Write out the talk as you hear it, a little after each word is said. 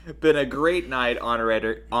Been a great night, I'm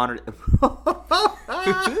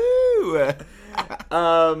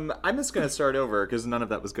just going to start over because none of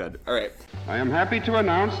that was good. All right. I am happy to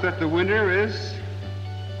announce that the winner is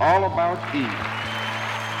All About Eve.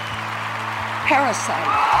 Parasite.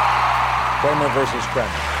 Kramer versus Kramer.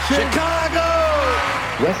 Chicago!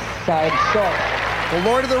 West Side Story. The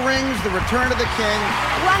Lord of the Rings, The Return of the King.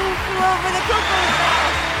 One flew over the cuckoo's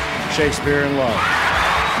nest. Shakespeare in Love.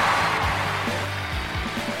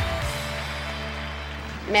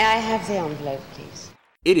 May I have the envelope, please?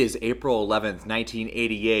 It is April 11th,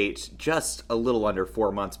 1988, just a little under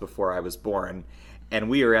 4 months before I was born, and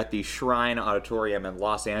we are at the Shrine Auditorium in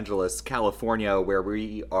Los Angeles, California, where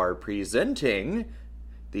we are presenting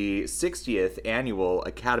the 60th Annual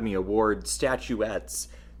Academy Award statuettes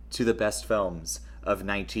to the best films of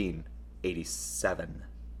 1987.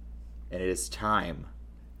 And it is time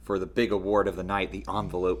for the big award of the night, the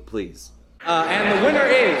envelope, please. And the winner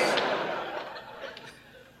is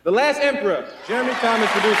The Last Emperor, Jeremy Thomas,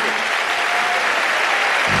 producer.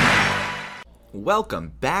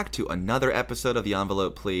 Welcome back to another episode of The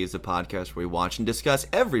Envelope, Please, a podcast where we watch and discuss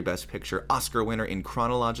every Best Picture Oscar winner in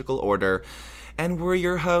chronological order. And we're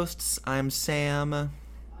your hosts. I'm Sam.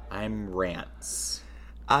 I'm Rance.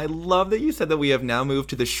 I love that you said that we have now moved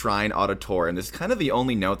to the Shrine Auditorium. This is kind of the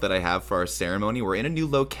only note that I have for our ceremony. We're in a new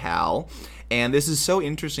locale, and this is so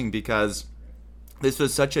interesting because this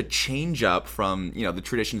was such a change up from, the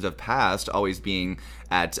traditions of past always being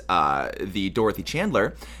at the Dorothy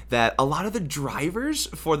Chandler, that a lot of the drivers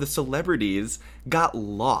for the celebrities got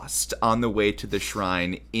lost on the way to the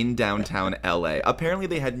shrine in downtown LA. Apparently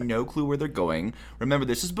they had no clue where they're going. Remember,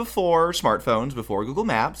 this is before smartphones, before Google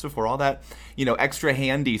Maps, before all that, extra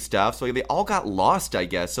handy stuff. So they all got lost, I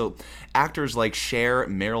guess. So actors like Cher,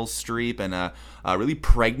 Meryl Streep, and a really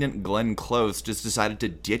pregnant Glenn Close just decided to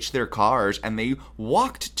ditch their cars, and they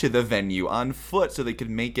walked to the venue on foot so they could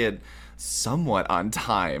make it somewhat on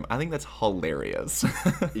time. I think that's hilarious.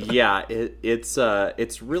 Yeah,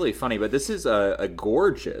 it's really funny, but this is a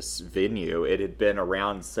gorgeous venue. It had been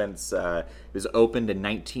around since it was opened in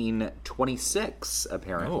 1926,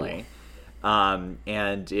 apparently. Oh.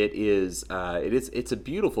 And it's a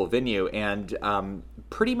beautiful venue, and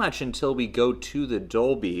pretty much until we go to the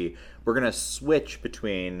Dolby, we're gonna switch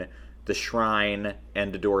between the Shrine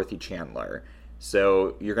and the Dorothy Chandler.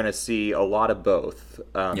 So you're going to see a lot of both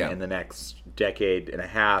in the next decade and a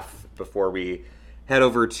half before we head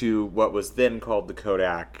over to what was then called the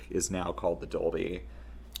Kodak, is now called the Dolby.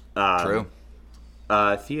 True.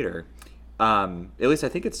 Theater. At least I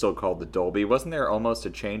think it's still called the Dolby. Wasn't there almost a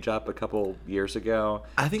change up a couple years ago?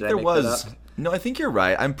 I think there was. No, I think you're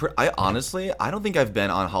right. I honestly, I don't think I've been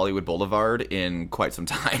on Hollywood Boulevard in quite some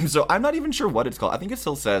time, so I'm not even sure what it's called. I think it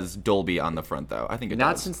still says Dolby on the front, though. I think it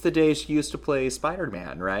Not does. Since the days you used to play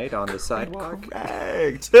Spider-Man, right, on the sidewalk?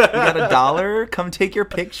 Correct. You got $1? Come take your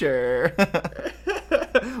picture.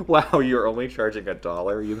 Wow, you're only charging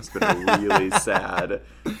 $1? You must have been really sad.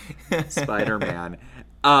 Spider-Man.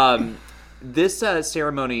 This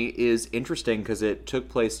ceremony is interesting because it took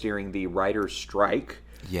place during the writer's strike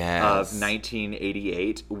of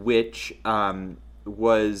 1988, which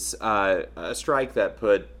was a strike that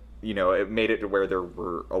put, it made it to where there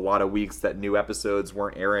were a lot of weeks that new episodes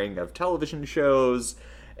weren't airing of television shows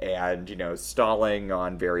and, stalling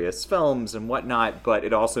on various films and whatnot, but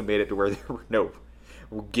it also made it to where there were no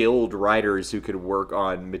guild writers who could work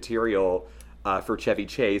on material for Chevy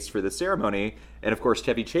Chase for the ceremony. And, of course,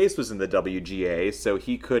 Chevy Chase was in the WGA, so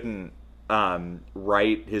he couldn't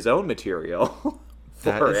write his own material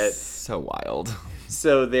for it. So wild.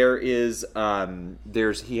 So there is,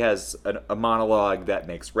 he has a monologue that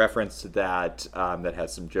makes reference to that, that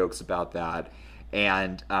has some jokes about that.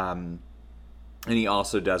 And he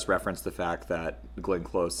also does reference the fact that Glenn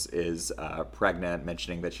Close is pregnant,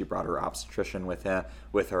 mentioning that she brought her obstetrician with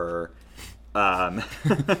her.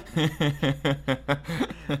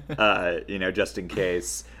 Just in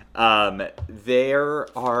case.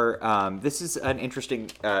 This is an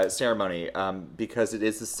interesting ceremony because it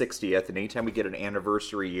is the 60th, and anytime we get an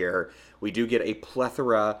anniversary year, we do get a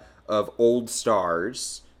plethora of old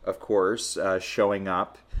stars, of course, showing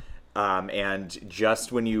up. And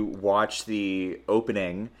just when you watch the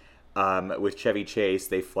opening with Chevy Chase,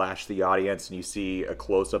 they flash the audience, and you see a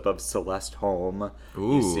close-up of Celeste Holm.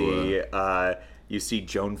 Ooh. You see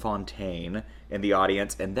Joan Fontaine in the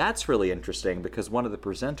audience, and that's really interesting because one of the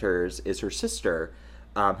presenters is her sister,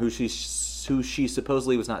 who she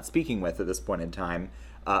supposedly was not speaking with at this point in time,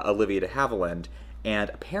 Olivia de Havilland. And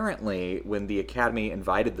apparently, when the Academy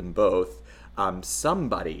invited them both,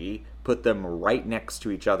 somebody put them right next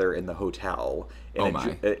to each other in the hotel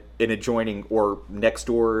in adjoining or next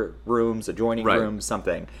door rooms, adjoining rooms,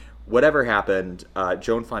 something. Whatever happened,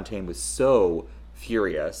 Joan Fontaine was so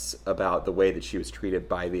furious about the way that she was treated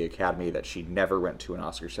by the Academy that she never went to an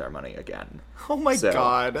Oscar ceremony again. Oh my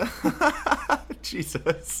God.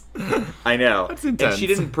 Jesus. I know. That's intense. And she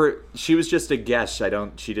didn't she was just a guest.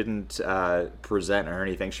 She didn't present or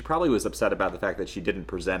anything. She probably was upset about the fact that she didn't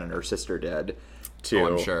present and her sister did too.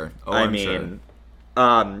 I'm sure.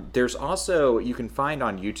 There's also, you can find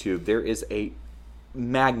on YouTube, there is a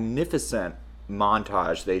magnificent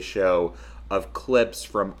montage they show of clips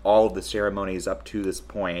from all of the ceremonies up to this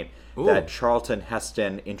point that Charlton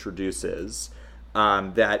Heston introduces.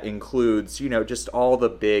 That includes, just all the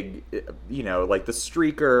big, like the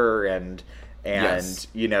streaker and yes.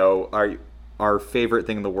 Our favorite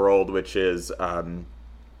thing in the world, which is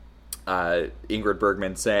Ingrid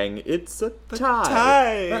Bergman saying, "It's a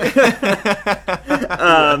tie."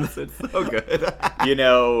 It's so good.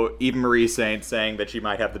 Eva Marie Saint saying that she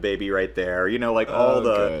might have the baby right there. All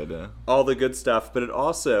the good stuff. But it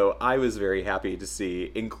also, I was very happy to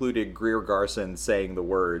see, included Greer Garson saying the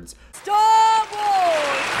words Star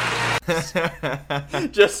Wars!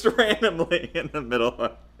 just randomly in the middle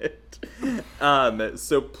of it.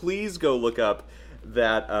 So please go look up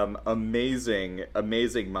that amazing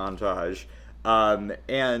montage.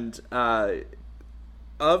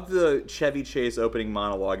 Of the Chevy Chase opening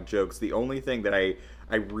monologue jokes, the only thing that I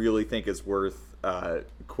really think is worth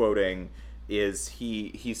quoting is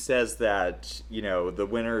he says that the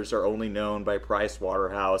winners are only known by Price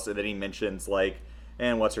Waterhouse, and then he mentions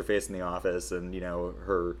and what's her face in the office, and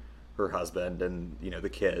her husband, and the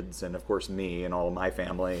kids, and of course me and all of my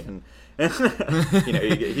family, and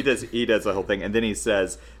he does the whole thing, and then he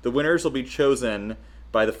says the winners will be chosen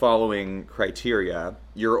by the following criteria.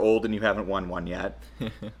 You're old and you haven't won one yet.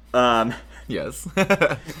 Yes.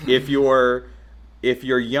 If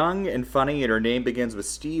you're young and funny and your name begins with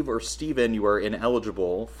Steve or Steven, you are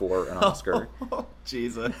ineligible for an Oscar. Oh,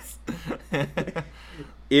 Jesus.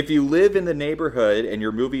 If you live in the neighborhood and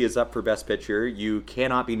your movie is up for Best Picture, you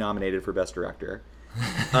cannot be nominated for Best Director.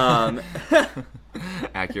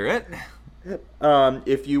 Accurate.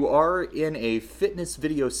 If you are in a fitness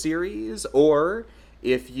video series, or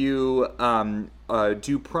if you do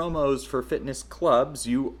promos for fitness clubs,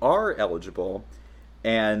 you are eligible.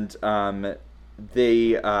 And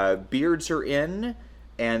beards are in,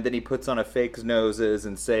 and then he puts on a fake noses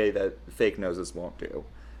and say that fake noses won't do.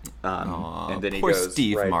 And then he poor goes,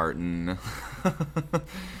 Steve right, Martin. I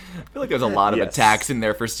feel like there's a lot of attacks in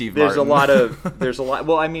there for Steve There's Martin. There's a lot.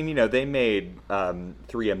 Well, I mean, they made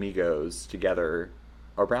Three Amigos together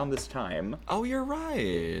around this time. Oh, you're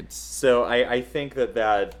right. So I think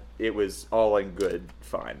that it was all in good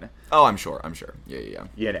fun. Oh, I'm sure. Yeah.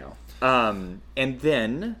 And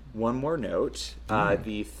then one more note: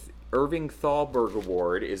 the Irving Thalberg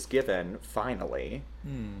Award is given finally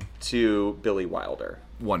to Billy Wilder.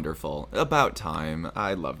 Wonderful. About time.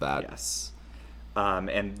 I love that. Yes.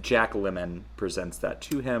 And Jack Lemmon presents that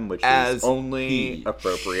to him, which As is only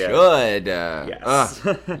appropriate. Should. Yes.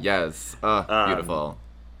 Yes. Beautiful.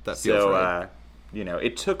 That feels right.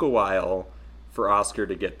 It took a while for Oscar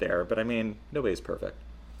to get there, but I mean, nobody's perfect.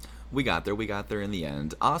 We got there in the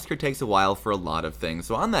end. Oscar takes a while for a lot of things.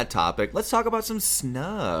 So on that topic, let's talk about some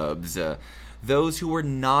snubs. Those who were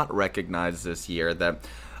not recognized this year that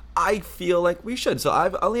I feel like we should. So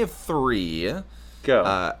I only have 3.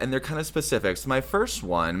 Go. And they're kind of specific. So my first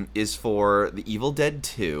one is for The Evil Dead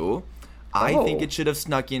 2. I think it should have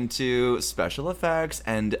snuck into special effects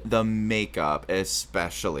and the makeup,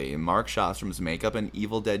 especially. Mark Shostrom's makeup in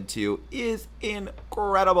Evil Dead 2 is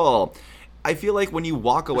incredible. I feel like when you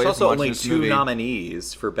walk away There's from also watching only this 2 movie,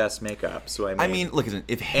 nominees for best makeup. So I mean, look,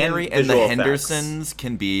 if Harry and the visual Hendersons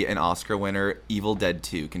can be an Oscar winner, Evil Dead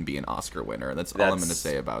 2 can be an Oscar winner. That's all I'm going to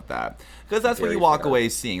say about that. Because that's what you walk away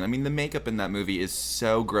seeing. I mean, the makeup in that movie is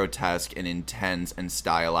so grotesque and intense and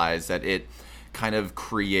stylized that it kind of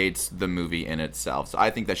creates the movie in itself. So I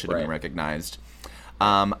think that should have been recognized.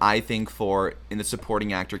 I think in the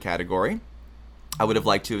supporting actor category, I would have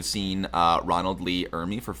liked to have seen Ronald Lee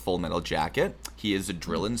Ermey for Full Metal Jacket. He is a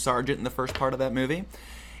drilling sergeant in the first part of that movie.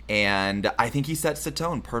 And I think he sets the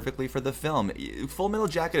tone perfectly for the film. Full Metal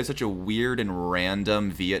Jacket is such a weird and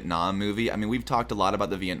random Vietnam movie. I mean, we've talked a lot about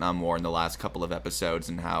the Vietnam War in the last couple of episodes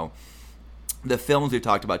and how the films we've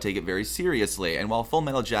talked about take it very seriously. And while Full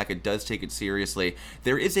Metal Jacket does take it seriously,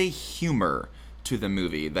 there is a humor to the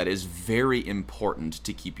movie that is very important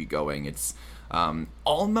to keep you going. It's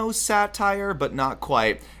almost satire, but not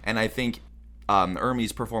quite. And I think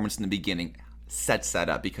Ermey's performance in the beginning sets that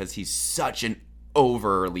up because he's such an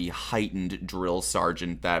overly heightened drill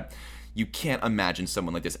sergeant that you can't imagine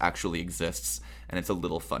someone like this actually exists, and it's a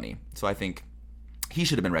little funny. So I think he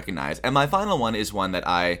should have been recognized. And my final one is one that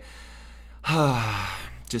I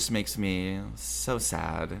just makes me so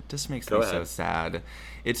sad. Just makes me so sad.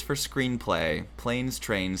 It's for screenplay, Planes,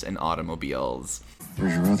 Trains, and Automobiles.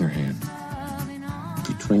 Where's your other hand?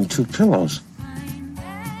 Between two pillows.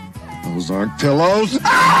 Those aren't pillows.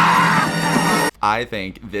 I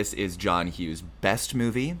think this is John Hughes' best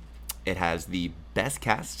movie. It has the best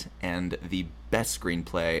cast and the best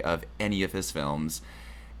screenplay of any of his films.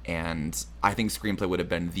 And I think screenplay would have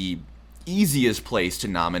been the easiest place to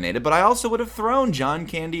nominate it. But I also would have thrown John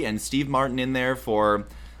Candy and Steve Martin in there for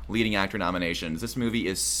leading actor nominations. This movie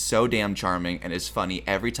is so damn charming and is funny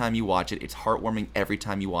every time you watch it. It's heartwarming every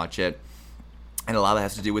time you watch it. And a lot of that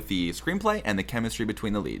has to do with the screenplay and the chemistry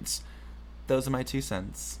between the leads. Those are my 2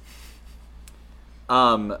 cents.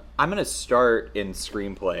 I'm gonna start in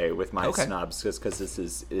screenplay with my snubs because this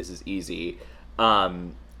is easy.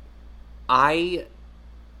 I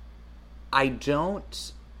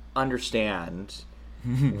don't understand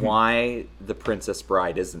why The Princess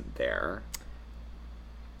Bride isn't there.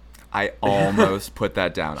 I almost put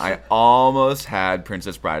that down. I almost had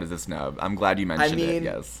Princess Bride as a snub. I'm glad you mentioned it,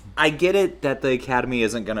 yes. I get it that the Academy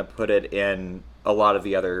isn't going to put it in a lot of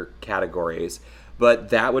the other categories, but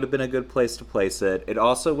that would have been a good place to place it. It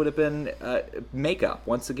also would have been makeup,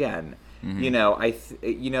 once again.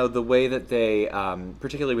 Mm-hmm. The way that they,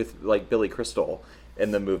 particularly with like Billy Crystal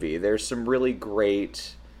in the movie, there's some really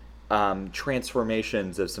great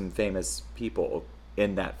transformations of some famous people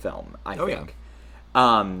in that film, I think.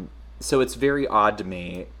 Yeah. So it's very odd to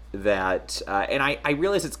me that, and I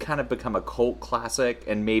realize it's kind of become a cult classic,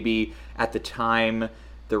 and maybe at the time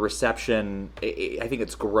the reception, I think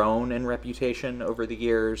it's grown in reputation over the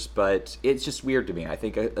years, but it's just weird to me. I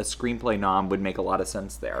think a screenplay nom would make a lot of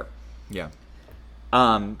sense there. Yeah.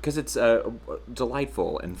 Because it's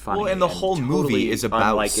delightful and funny. Well, and the whole totally movie is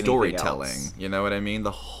about storytelling. Else. You know what I mean?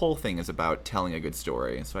 The whole thing is about telling a good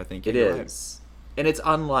story. So I think it is, right. And it's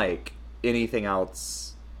unlike anything else,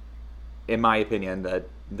 in my opinion,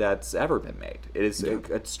 that's ever been made. It is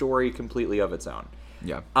a story completely of its own.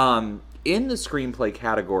 Yeah. In the screenplay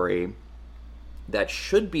category, that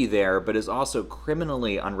should be there, but is also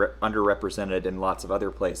criminally underrepresented in lots of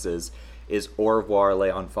other places, is Au revoir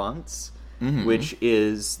les enfants, which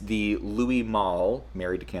is the Louis Malle,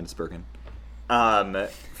 married to Candice Bergen,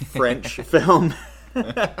 French film.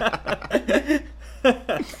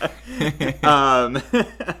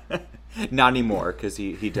 Not anymore, because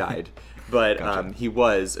he died. But gotcha. He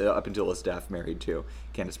was, up until his death, married to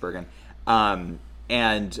Candice Bergen.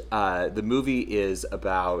 And the movie is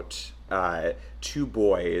about 2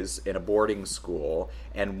 boys in a boarding school,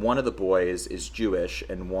 and one of the boys is Jewish,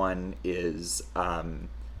 and one is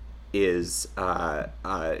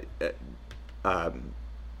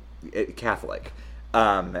Catholic.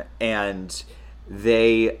 And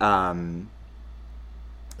they are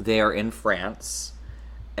in France,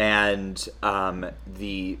 and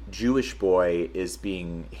the Jewish boy is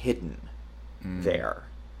being hidden there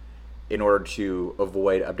in order to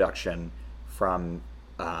avoid abduction from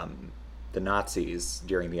the Nazis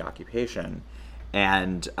during the occupation.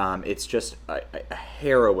 And it's just a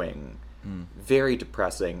harrowing, very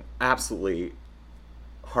depressing, absolutely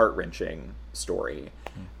heart-wrenching story.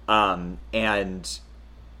 And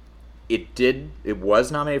it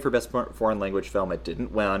was nominated for Best Foreign Language Film. It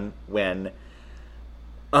didn't win.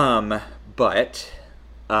 But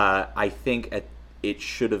I think it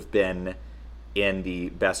should have been in the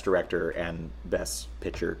Best Director and Best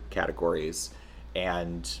Picture categories.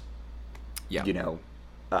 And,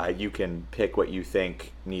 you can pick what you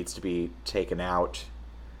think needs to be taken out.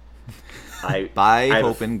 By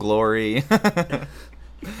Hope and Glory.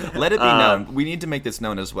 Let it be known. We need to make this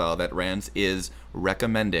known as well that Rance is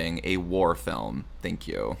recommending a war film. Thank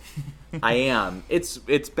you. I am. It's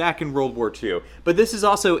back in World War II, but this is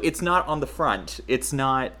also, it's not on the front. It's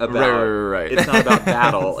not about right. It's not about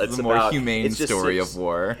battle. It's a more humane story of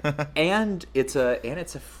war. and it's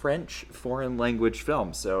a French foreign language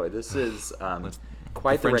film. So this is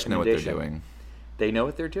quite the French recommendation. know what they're doing. They know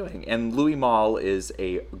what they're doing, and Louis Malle is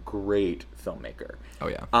a great filmmaker. Oh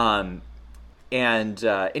yeah. And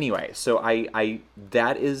anyway, so I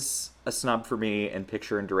that is a snub for me in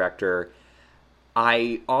picture and director.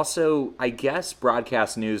 I guess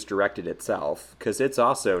Broadcast News directed itself, because it's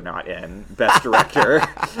also not in Best Director.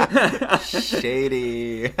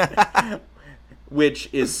 Shady. Which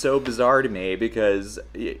is so bizarre to me, because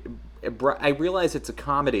I realize it's a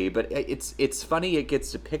comedy, but it's funny it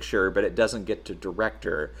gets to picture, but it doesn't get to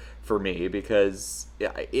director for me, because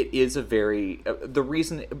it is a very the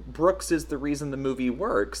reason Brooks is the reason the movie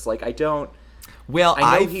works. Like, I don't. Well,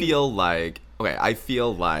 I feel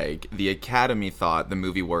like the Academy thought the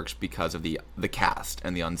movie works because of the cast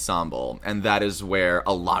and the ensemble, and that is where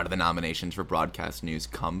a lot of the nominations for broadcast news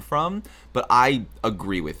come from. But I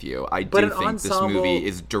agree with you. I do think this movie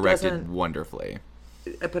is directed wonderfully.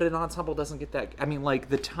 But an ensemble doesn't get that. I mean, like,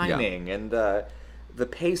 the timing and the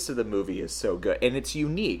pace of the movie is so good, and it's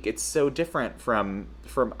unique. It's so different from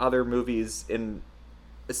other movies in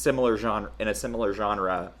a similar genre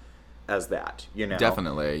as that, you know.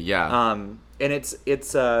 Definitely, yeah. And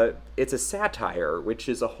it's a satire, which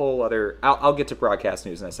is a whole other. I'll get to broadcast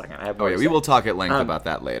news in a second. I have. We will talk at length about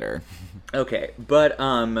that later. Okay, but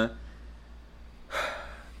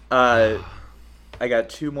I got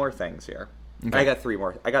 2 more things here. Okay. I got three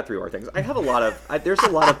more things. I have a lot of. There's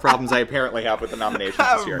a lot of problems I apparently have with the nominations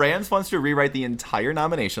this year. Rance wants to rewrite the entire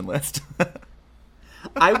nomination list.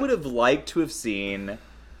 I would have liked to have seen.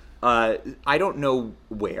 I don't know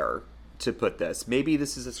where to put this. Maybe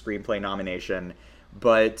this is a screenplay nomination,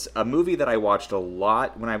 but a movie that I watched a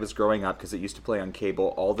lot when I was growing up, because it used to play on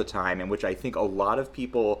cable all the time, and which I think a lot of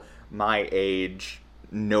people my age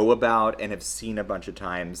know about and have seen a bunch of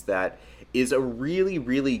times, that is a really,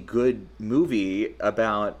 really good movie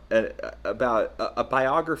about a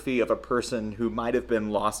biography of a person who might have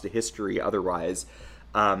been lost to history otherwise,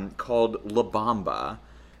 called La Bamba.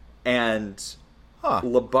 And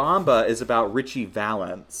La Bamba is about Richie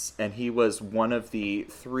Valens, and he was one of the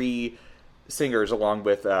 3 singers, along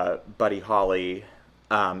with Buddy Holly,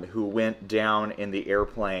 who went down in the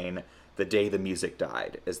airplane the day the music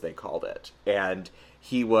died, as they called it. And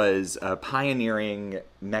he was a pioneering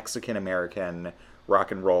Mexican-American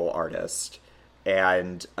rock and roll artist,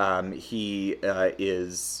 and he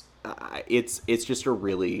is. It's just a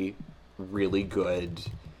really, really good,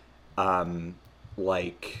 how do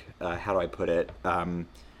I put it? A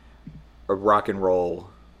rock and roll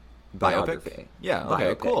biography. Yeah. Okay.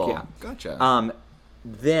 Biopic, Cool. Yeah. Gotcha.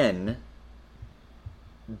 Then.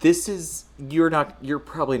 This is you're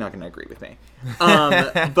probably not going to agree with me,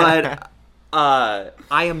 but I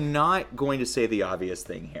am not going to say the obvious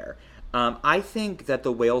thing here. I think that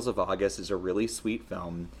The Whales of August is a really sweet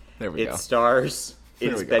film. There we go.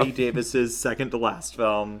 It's Betty Davis's second to last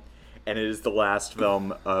film, and it is the last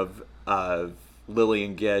film of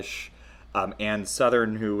Lillian Gish, Ann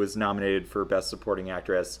Sothern, who was nominated for Best Supporting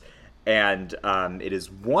Actress. And it is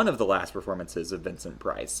one of the last performances of Vincent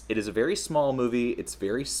Price. It is a very small movie. It's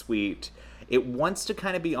very sweet. It wants to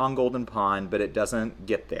kind of be on Golden Pond, but it doesn't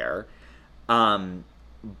get there.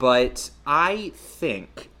 But I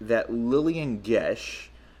think that Lillian Gish,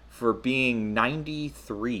 for being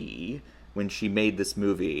 93 when she made this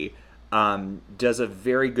movie, does a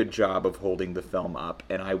very good job of holding the film up.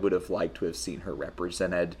 And I would have liked to have seen her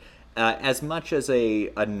represented. As much as a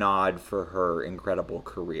nod for her incredible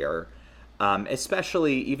career,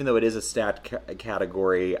 especially even though it is a stat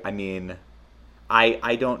category. I mean,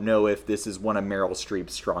 I don't know if this is one of Meryl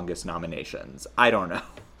Streep's strongest nominations. I don't know.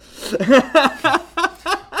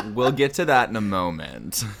 We'll get to that in a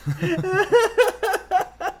moment.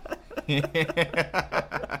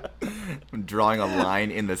 I'm drawing a line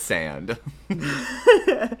in the sand.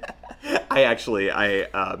 I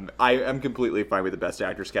am completely fine with the Best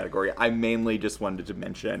Actress category. I mainly just wanted to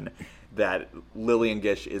mention that Lillian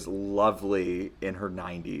Gish is lovely in her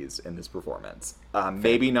 90s in this performance.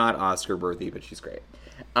 Maybe not Oscar worthy, but she's great.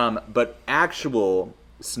 But actual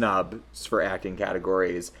snubs for acting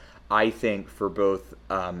categories, I think for both,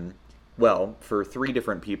 for 3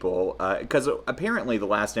 different people, because apparently The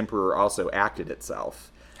Last Emperor also acted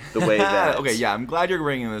itself. The way that okay, yeah, I'm glad you're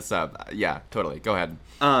bringing this up. Yeah, totally. Go ahead.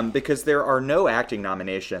 Because there are no acting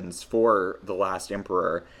nominations for The Last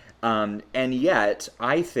Emperor, and yet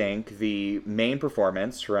I think the main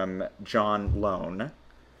performance from John Lone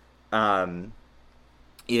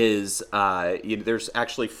is there's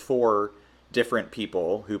actually 4 different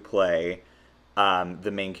people who play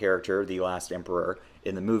the main character, the Last Emperor,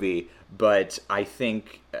 in the movie, but I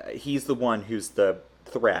think he's the one who's the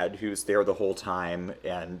thread, who's there the whole time,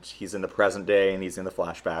 and he's in the present day and he's in the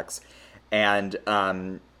flashbacks, and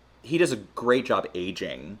he does a great job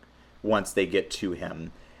aging once they get to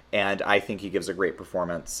him, and I think he gives a great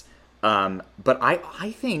performance. But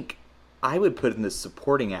I think I would put in the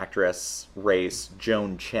supporting actress race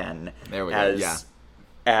Joan Chen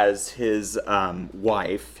as his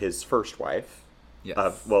wife, his first wife.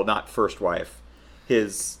 Yes. Well, not first wife,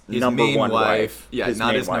 his number main one wife. Yeah, his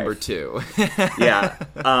not main his number wife. 2. Yeah,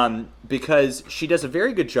 because she does a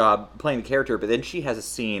very good job playing the character, but then she has a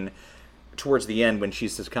scene towards the end when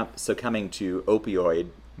she's succumbing to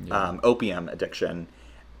opium addiction.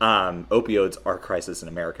 Opioids are a crisis in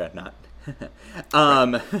America, not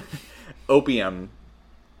opium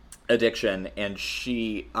addiction, and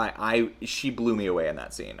she blew me away in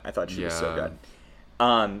that scene. I thought she was so good.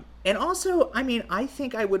 And also, I mean, I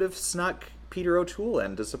think I would have snuck Peter O'Toole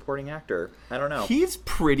into supporting actor. I don't know. He's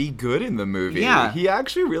pretty good in the movie. Yeah. He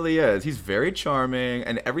actually really is. He's very charming,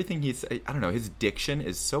 and everything he's... I don't know, his diction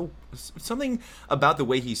is so... Something about the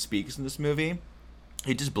way he speaks in this movie,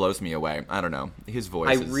 it just blows me away. I don't know. His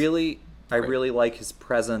voice I really like his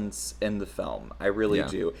presence in the film. I really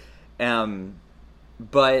do.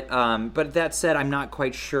 But that said, I'm not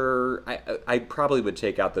quite sure. I probably would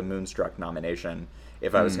take out the Moonstruck nomination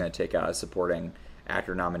if I was going to take out a supporting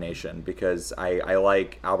actor nomination, because I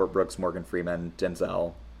like Albert Brooks, Morgan Freeman,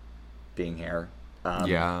 Denzel being here.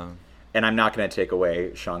 And I'm not going to take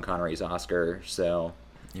away Sean Connery's Oscar, so...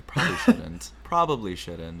 You probably shouldn't. Probably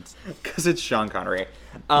shouldn't. Because it's Sean Connery.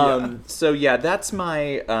 So yeah, that's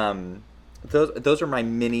my... Those are my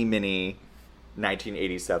mini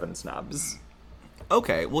 1987 snubs.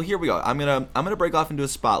 Okay, well here we go. I'm gonna break off into a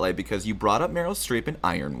spotlight because you brought up Meryl Streep in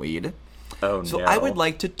Ironweed. Oh, so no. I would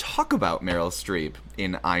like to talk about Meryl Streep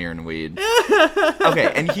in Ironweed.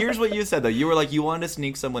 Okay, and here's what you said, though. You were like, you wanted to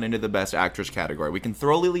sneak someone into the Best Actress category. We can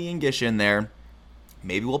throw Lillian Gish in there.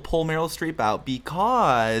 Maybe we'll pull Meryl Streep out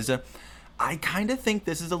because I kind of think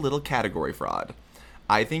this is a little category fraud.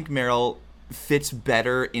 I think Meryl fits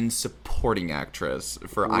better in supporting actress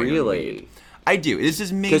for Ironweed. I do. This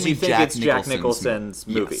is mainly Jack Nicholson's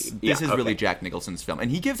movie. Yes, this is really Jack Nicholson's film.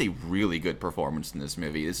 And he gives a really good performance in this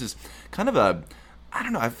movie. This is kind of a... I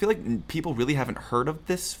don't know. I feel like people really haven't heard of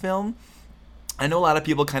this film. I know a lot of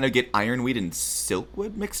people kind of get Ironweed and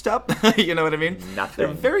Silkwood mixed up. You know what I mean? Nothing.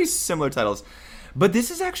 They're very similar titles. But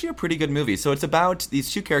this is actually a pretty good movie. So it's about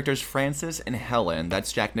these two characters, Frances and Helen.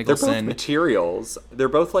 That's Jack Nicholson. They're both materials. They're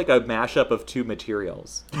both like a mashup of two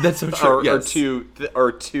materials. That's so true.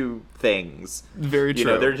 Or two things. Very true. You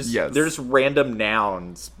know, they're just random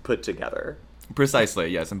nouns put together. Precisely,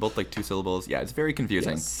 yes, and both like two syllables. Yeah, it's very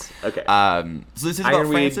confusing. Yes. Okay. So this is about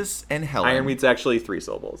Frances and Helen. Ironweed's actually 3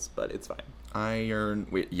 syllables, but it's fine.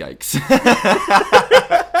 Wait, yikes.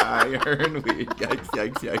 Ironweed.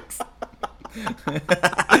 Yikes.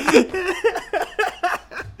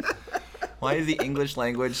 Why is the English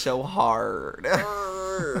language so hard?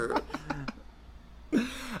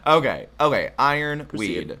 Okay,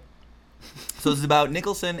 Ironweed. So this is about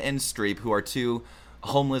Nicholson and Streep, who are two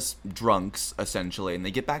homeless drunks, essentially, and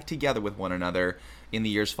they get back together with one another in the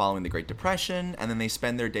years following the Great Depression, and then they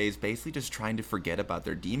spend their days basically just trying to forget about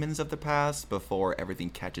their demons of the past before everything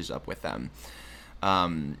catches up with them.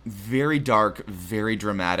 Very dark, very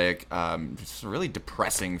dramatic, just a really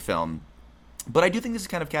depressing film. But I do think this is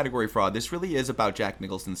kind of category fraud. This really is about Jack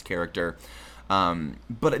Nicholson's character.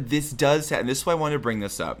 But this does and this is why I wanted to bring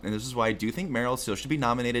this up, and this is why I do think Meryl still should be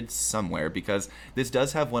nominated somewhere, because this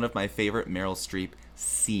does have one of my favorite Meryl Streep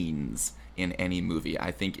scenes in any movie.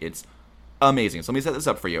 I think it's amazing. So let me set this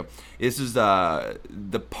up for you. This is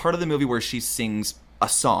the part of the movie where she sings a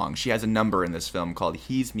song. She has a number in this film called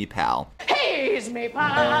He's Me Pal. He's me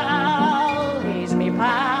pal, he's me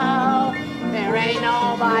pal. There ain't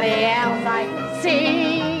nobody else I can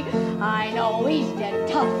see. I know he's dead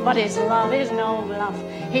tough, but his love is no bluff.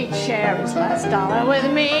 He'd share his last dollar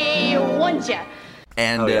with me, wouldn't ya?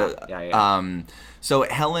 And so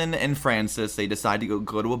Helen and Frances, they decide to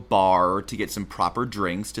go to a bar to get some proper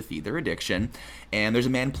drinks to feed their addiction. And there's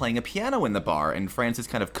a man playing a piano in the bar, and Frances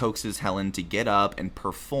kind of coaxes Helen to get up and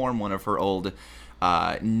perform one of her old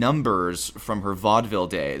numbers from her vaudeville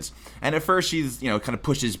days. And at first she's, kind of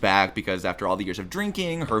pushes back because after all the years of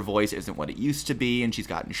drinking, her voice isn't what it used to be and she's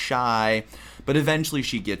gotten shy. But eventually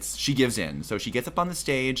she gives in. So she gets up on the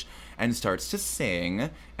stage and starts to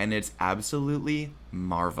sing, and it's absolutely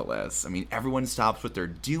marvelous. I mean, everyone stops what they're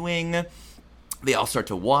doing. They all start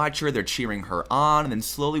to watch her, they're cheering her on, and then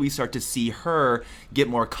slowly we start to see her get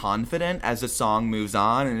more confident as the song moves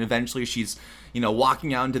on, and eventually she's,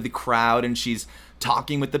 walking out into the crowd, and she's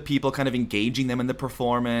talking with the people, kind of engaging them in the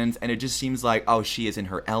performance, and it just seems like, oh, she is in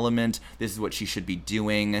her element, this is what she should be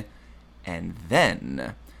doing. And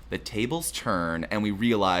then the tables turn, and we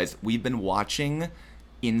realize we've been watching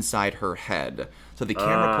inside her head. So the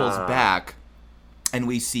camera pulls back, and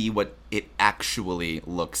we see what it actually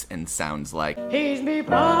looks and sounds like. He's me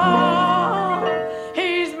pal,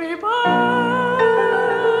 he's me pal.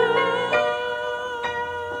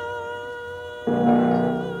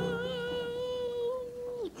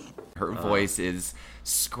 voice is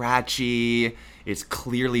scratchy. It's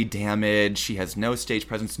clearly damaged. She has no stage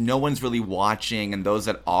presence. No one's really watching, and those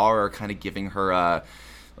that are kind of giving her a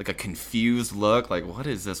confused look, like, what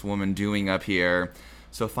is this woman doing up here?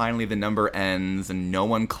 So finally the number ends and no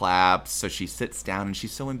one claps, so she sits down and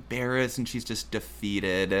she's so embarrassed and she's just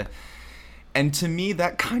defeated. And to me,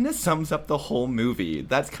 that kind of sums up the whole movie.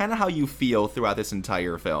 That's kind of how you feel throughout this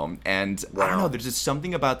entire film. And I don't know, there's just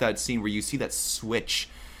something about that scene where you see that switch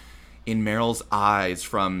in Meryl's eyes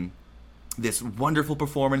from this wonderful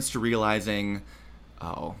performance to realizing,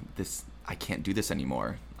 oh, I can't do this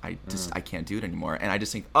anymore. I can't do it anymore. And I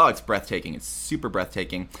just think, oh, it's breathtaking. It's super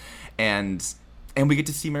breathtaking. And we get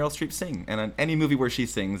to see Meryl Streep sing. And any movie where she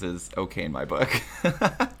sings is okay in my book.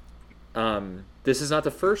 This is not the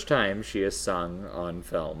first time she has sung on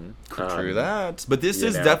film. True that. But this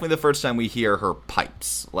is definitely the first time we hear her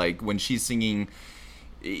pipes. Like, when she's singing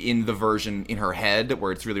in the version in her head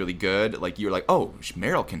where it's really, really good, like, you're like, oh,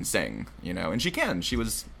 Meryl can sing, And she can. She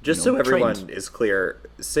was Just so everyone is clear,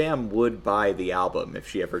 Sam would buy the album if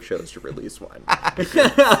she ever chose to release one.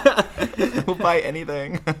 We'll buy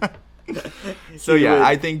anything. So, yeah,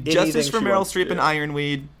 I think justice for Meryl Streep and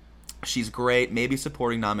Ironweed. She's great. Maybe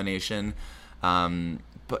supporting nomination.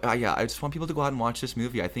 But yeah, I just want people to go out and watch this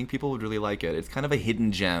movie. I think people would really like it. It's kind of a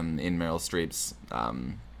hidden gem in Meryl Streep's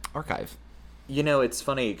archive. It's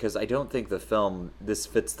funny because I don't think this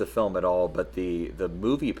fits the film at all, but the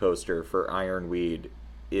movie poster for Ironweed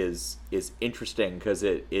is interesting because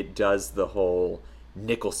it does the whole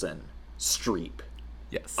Nicholson, Streep,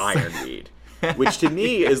 Ironweed. Which to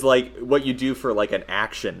me is like what you do for like an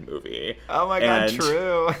action movie. Oh my god,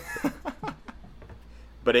 true.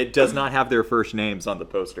 But it does not have their first names on the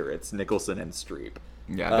poster. It's Nicholson and Streep.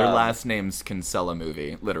 Yeah, their last names can sell a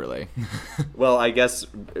movie, literally. Well, I guess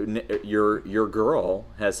your girl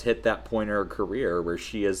has hit that point in her career where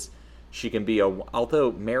she can be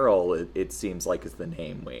although Meryl, it seems like is the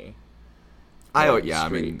name we.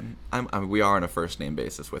 We are on a first name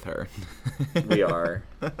basis with her. We are.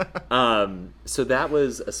 So that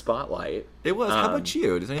was a spotlight. It was. How about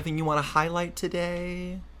you? Is there anything you want to highlight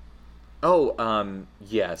today?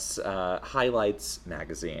 Yes. Highlights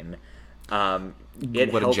magazine.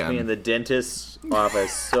 It helped me in the dentist's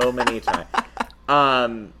office so many times.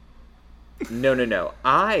 No.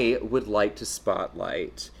 I would like to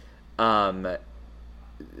spotlight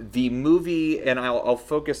the movie, and I'll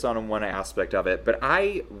focus on one aspect of it, but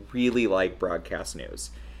I really like broadcast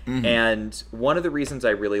news. Mm-hmm. And one of the reasons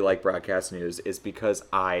I really like broadcast news is because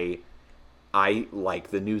I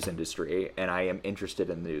like the news industry, and I am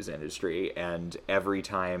interested in the news industry, and every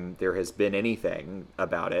time there has been anything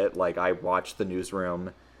about it, like I watched The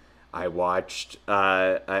Newsroom, I watched,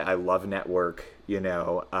 I love Network,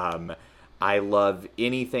 I love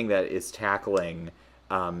anything that is tackling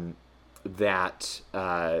that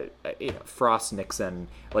Frost Nixon,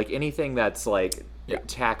 like anything that's like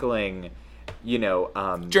tackling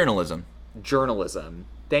journalism.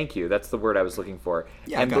 Thank you, that's the word I was looking for.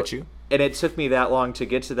 I got you. And it took me that long to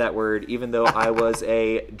get to that word, even though I was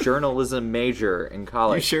a journalism major in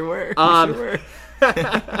college. You sure were.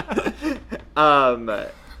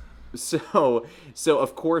 So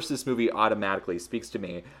of course this movie automatically speaks to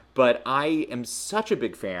me, but I am such a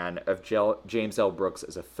big fan of James L. Brooks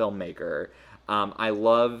as a filmmaker. I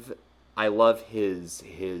love his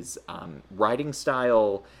writing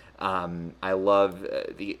style. I love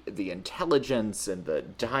the intelligence and the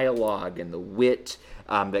dialogue and the wit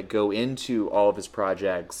that go into all of his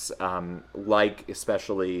projects, like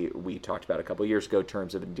especially we talked about a couple years ago,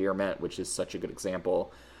 Terms of Endearment, which is such a good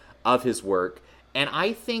example of his work. And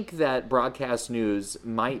I think that broadcast news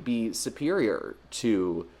might be superior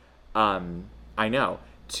to, Terms of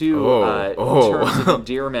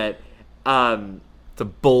Endearment. It's a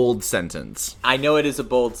bold sentence. I know it is a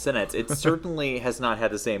bold sentence. It certainly has not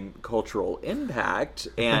had the same cultural impact,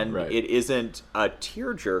 and Right. It isn't a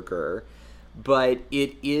tearjerker, but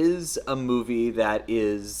it is a movie that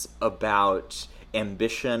is about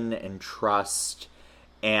ambition and trust.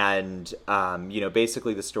 And,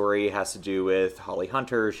 basically the story has to do with Holly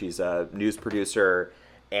Hunter. She's a news producer,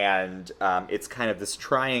 and it's kind of this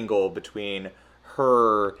triangle between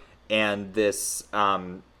her and this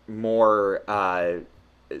more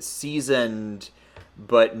seasoned,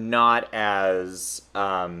 but not as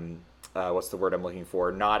what's the word I'm looking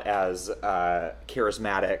for? Not as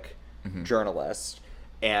charismatic journalist,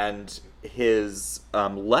 and his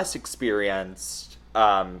less experienced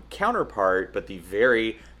counterpart, but the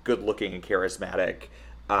very good-looking and charismatic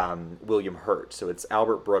William Hurt. So it's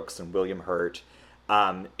Albert Brooks and William Hurt.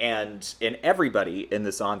 And everybody in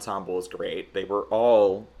this ensemble is great. They were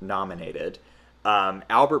all nominated.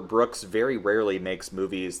 Albert Brooks very rarely makes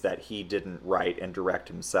movies that he didn't write and direct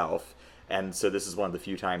himself, and so this is one of the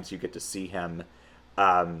few times you get to see him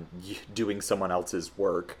doing someone else's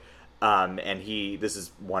work. And this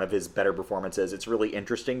is one of his better performances. It's really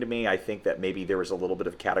interesting to me. I think that maybe there was a little bit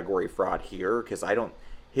of category fraud here, because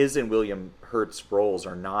his and William Hurt's roles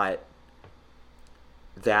are not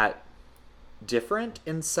that different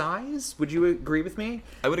in size. Would you agree with me?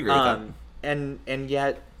 I would agree with that. And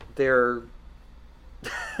yet they're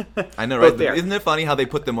I know, right? Isn't it funny how they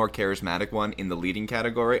put the more charismatic one in the leading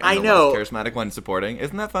category and the less charismatic one in supporting?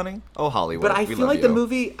 Isn't that funny? Oh, Hollywood. But I feel like the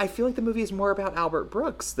movie is more about Albert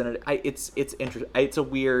Brooks than it's interesting. It's a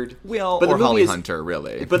weird or Holly Hunter,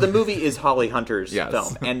 really. But the movie is Holly Hunter's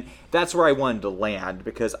film, and that's where I wanted to land,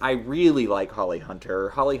 because I really like Holly Hunter.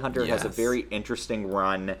 Holly Hunter has a very interesting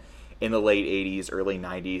run in the late 80s, early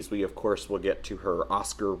 90s. We of course will get to her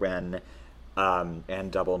Oscar win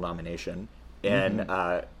and double nomination in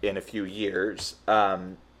a few years.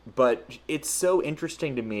 But it's so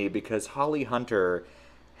interesting to me because Holly Hunter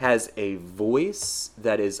has a voice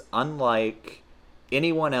that is unlike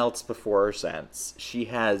anyone else before or since. She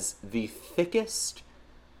has the thickest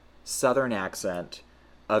Southern accent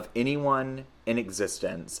of anyone in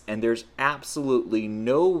existence, and there's absolutely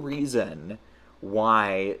no reason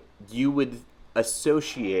why you would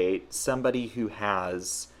associate somebody who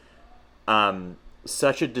has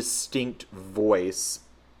such a distinct voice,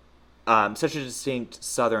 such a distinct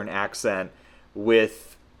Southern accent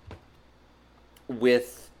with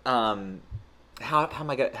how am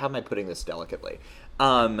I putting this delicately?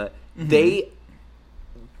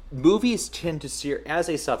 Movies tend to steer, as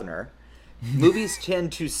a Southerner, movies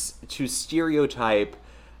tend to stereotype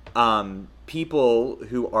people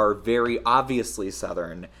who are very obviously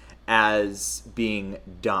Southern as being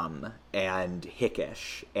dumb and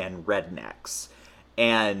hickish and rednecks.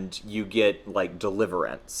 And you get, like,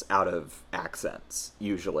 deliverance out of accents,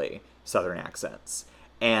 usually, Southern accents.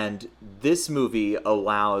 And this movie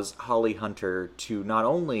allows Holly Hunter to not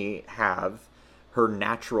only have her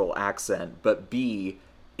natural accent, but be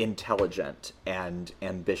intelligent and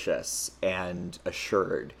ambitious and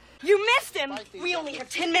assured. You missed him! We only have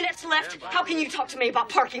 10 minutes left. How can you talk to me about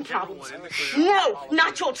parking problems? No,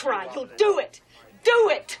 not you'll try. You'll do it. Do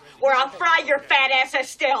it! Or I'll fry your fat ass,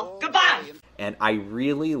 Estelle. Goodbye! And I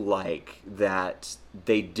really like that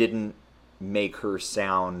they didn't make her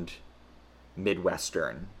sound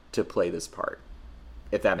Midwestern to play this part,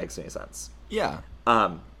 if that makes any sense. Yeah.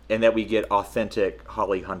 And that we get authentic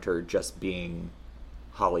Holly Hunter just being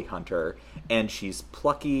Holly Hunter. And she's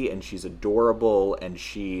plucky and she's adorable and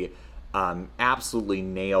she absolutely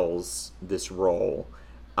nails this role.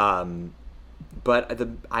 But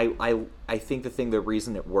I think the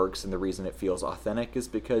reason it works and the reason it feels authentic is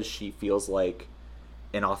because she feels like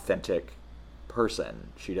an authentic person.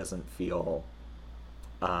 She doesn't feel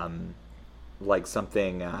like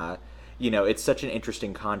something, it's such an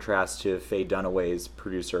interesting contrast to Faye Dunaway's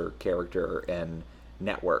producer character in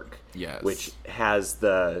Network, which has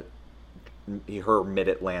her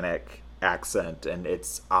mid-Atlantic accent and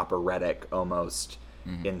it's operatic almost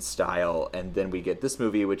in style. And then we get this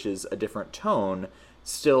movie, which is a different tone,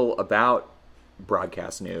 still about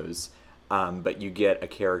broadcast news, but you get a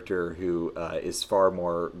character who is far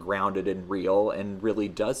more grounded and real and really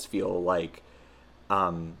does feel like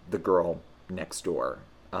the girl next door,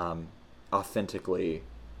 authentically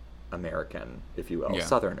American, if you will,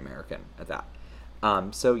 Southern American at that.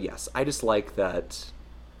 So yes, I just like that.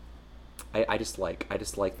 I just like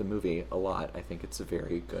the movie a lot. I think it's a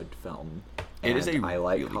very good film. It is a I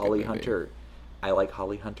like really Holly good movie. Hunter. I like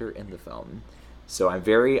Holly Hunter in the film. So I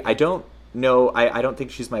don't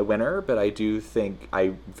think she's my winner, but I do think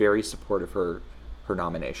I'm very supportive of her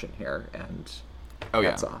nomination here, and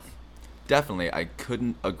hats off. Definitely, I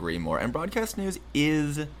couldn't agree more. And Broadcast News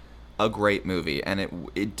is a great movie, and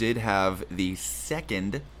it did have the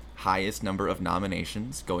second highest number of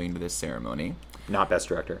nominations going into this ceremony. Not Best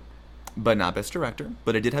Director. But not Best Director.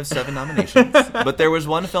 But it did have 7 nominations. But there was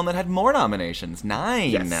one film that had more nominations.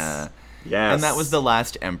 9. Yes. And that was The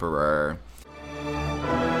Last Emperor.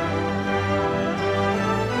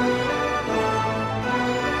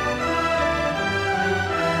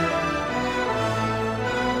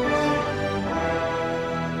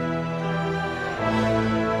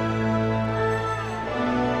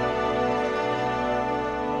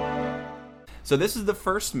 So this is the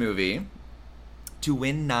first movie to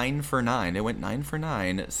win 9 for 9. It went 9 for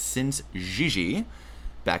 9 since Gigi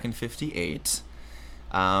back in 1958.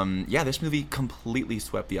 This movie completely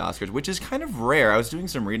swept the Oscars, which is kind of rare. I was doing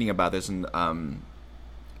some reading about this, and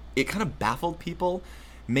it kind of baffled people.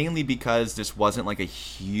 mainly because this wasn't like a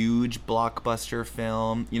huge blockbuster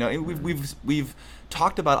film. You know, we've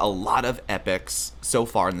talked about a lot of epics so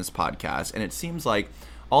far in this podcast, and it seems like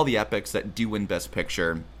all the epics that do win Best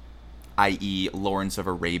Picture, i.e. Lawrence of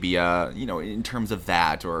Arabia, you know, in terms of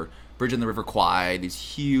that, or Bridge on the River Kwai,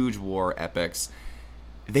 these huge war epics,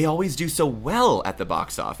 they always do so well at the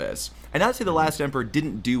box office. And not to say The Last Emperor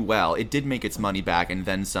didn't do well. It did make its money back and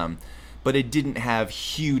then some, but it didn't have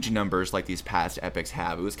huge numbers like these past epics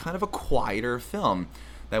have. It was kind of a quieter film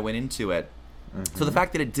that went into it. So the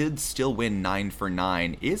fact that it did still win 9 for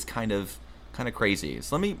 9 is kind of crazy.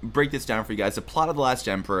 So let me break this down for you guys. The plot of The Last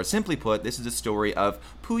Emperor, simply put, this is a story of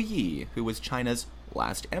Puyi, who was China's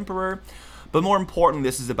last emperor. But more importantly,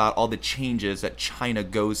 this is about all the changes that China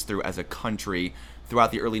goes through as a country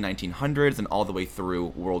throughout the early 1900s and all the way through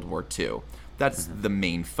World War II. That's the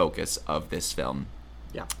main focus of this film.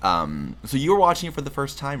 Yeah. So you were watching it for the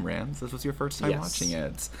first time, Rams. This was your first time watching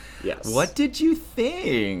it. Yes. What did you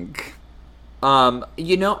think?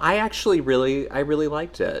 You know, I really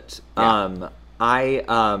liked it. Yeah.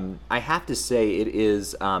 I have to say it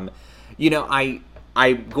is, you know,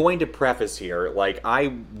 I'm going to preface here, like,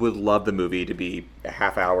 I would love the movie to be a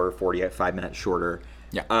half hour, 45 minutes shorter.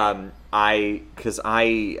 Yeah. The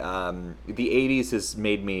 80s has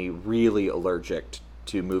made me really allergic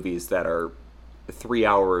to movies that are 3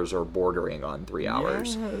 hours or bordering on 3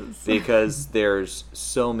 hours. Yes. Because there's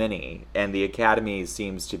so many, and the Academy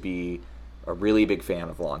seems to be a really big fan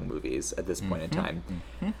of long movies at this point in time.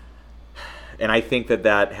 And I think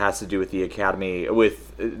that has to do with the Academy,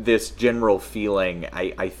 with this general feeling,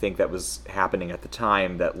 I think that was happening at the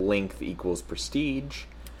time, that length equals prestige.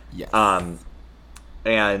 Yes.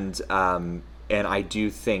 And I do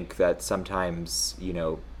think that sometimes, you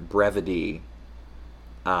know, brevity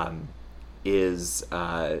is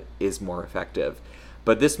more effective.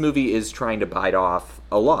 But this movie is trying to bite off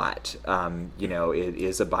a lot. You know, it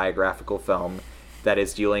is a biographical film that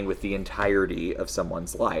is dealing with the entirety of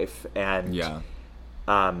someone's life. And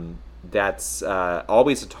that's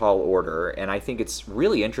always a tall order. And I think it's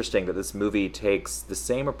really interesting that this movie takes the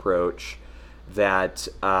same approach that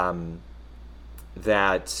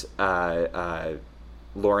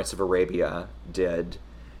Lawrence of Arabia did,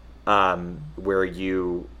 where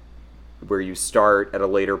you start at a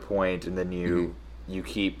later point and then you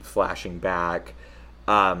keep flashing back.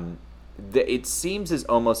 It seems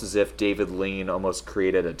almost as if David Lean almost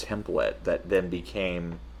created a template that then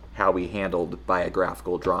became how we handled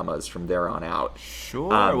biographical dramas from there on out. Sure.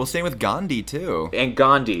 Well, same with Gandhi too. And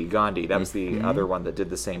Gandhi, that was the other one that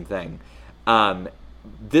did the same thing.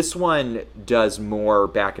 This one does more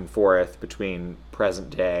back and forth between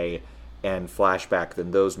present day and flashback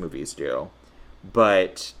than those movies do,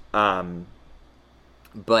 but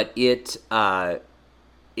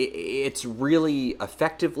it's really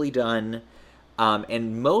effectively done,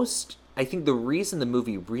 and I think the reason the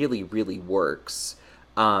movie really, really works,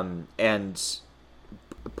 and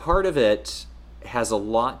part of it has a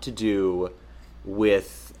lot to do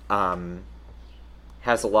with the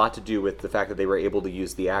fact that they were able to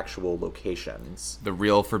use the actual locations. The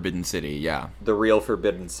real Forbidden City, yeah. The real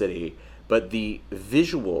Forbidden City. But the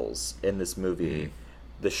visuals in this movie,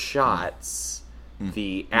 the shots,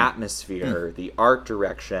 the atmosphere, the art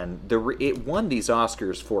direction, it won these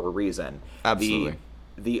Oscars for a reason. Absolutely.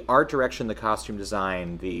 The art direction, the costume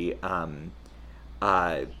design, the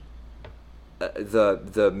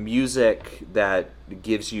music that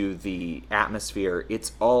gives you the atmosphere,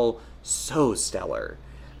 it's all so stellar.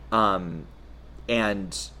 And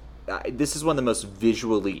this is one of the most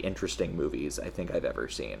visually interesting movies I think I've ever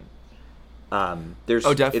seen.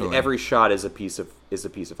 Definitely. Every shot is a piece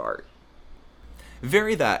of art.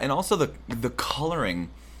 Very that, and also the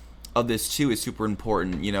coloring of this too is super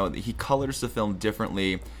important. You know, he colors the film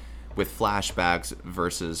differently with flashbacks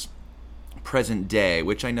versus present day,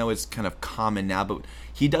 which I know is kind of common now, but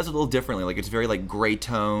he does it a little differently. Like, it's very like gray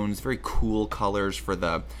tones, very cool colors for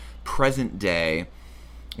the present day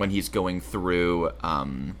when he's going through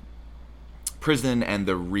prison and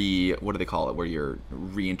what do they call it, where you're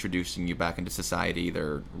reintroducing you back into society.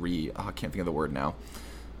 I can't think of the word now.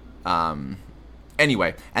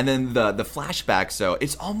 Anyway, and then the flashback, so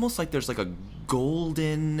it's almost like there's like a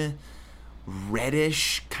golden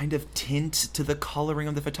reddish kind of tint to the coloring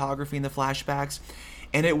of the photography in the flashbacks,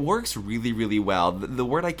 and it works really, really well. The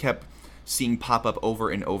word I kept seeing pop up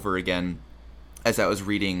over and over again as I was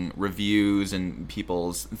reading reviews and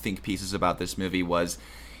people's think pieces about this movie was,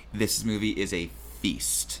 this movie is a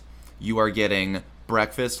feast. You are getting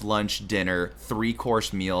breakfast, lunch, dinner,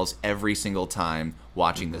 3-course meals every single time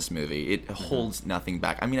watching this movie. It holds nothing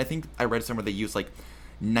back. I mean, I think I read somewhere they use like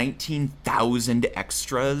 19,000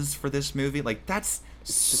 extras for this movie. Like, that's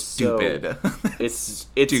stupid. It's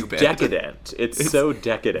stupid. Decadent. It's so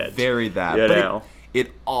decadent. Very that. You but know?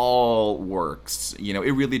 It all works. You know,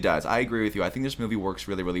 it really does. I agree with you. I think this movie works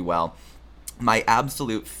really, really well. My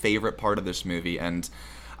absolute favorite part of this movie, and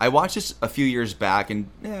I watched this a few years back, and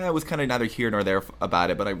it was kind of neither here nor there about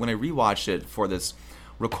it, but when I rewatched it for this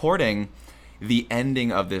recording, the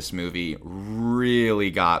ending of this movie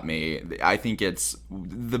really got me. I think it's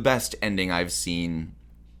the best ending I've seen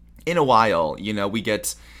in a while. You know, we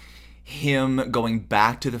get him going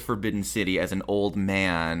back to the Forbidden City as an old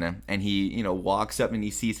man, and he, you know, walks up and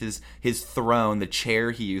he sees his throne, the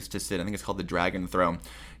chair he used to sit in. I think it's called the Dragon Throne.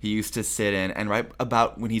 He used to sit in, and right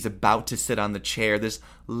about when he's about to sit on the chair, this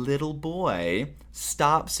little boy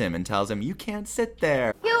stops him and tells him, "You can't sit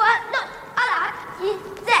there." You are not allowed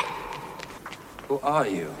in there. Who are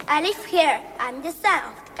you? I live here. I'm the son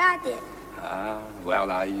of the guardian. Well,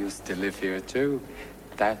 I used to live here too.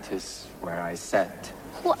 That is where I sat.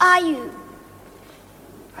 Who are you?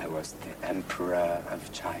 I was the Emperor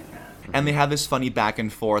of China. And they have this funny back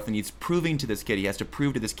and forth, and he's proving to this kid, he has to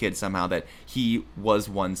prove to this kid somehow that he was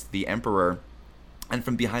once the emperor. And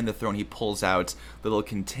from behind the throne, he pulls out the little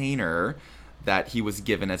container that he was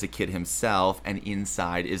given as a kid himself, and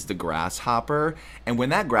inside is the grasshopper. And when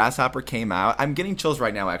that grasshopper came out, I'm getting chills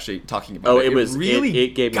right now actually talking about it.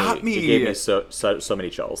 It gave me so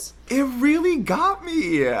many chills. It really got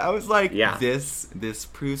me. I was like, this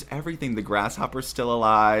proves everything. The grasshopper's still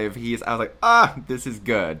alive. I was like, this is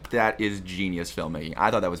good. That is genius filmmaking.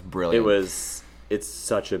 I thought that was brilliant. It's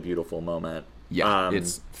such a beautiful moment. Yeah,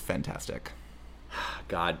 it's fantastic.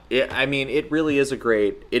 God, it really is a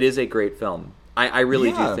great film. I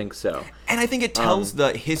really do think so. And I think it tells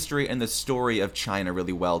the history and the story of China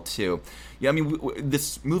really well, too. Yeah, I mean,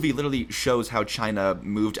 this movie literally shows how China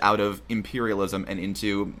moved out of imperialism and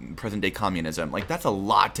into present-day communism. Like, that's a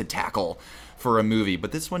lot to tackle for a movie,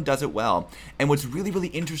 but this one does it well. And what's really, really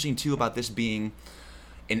interesting, too, about this being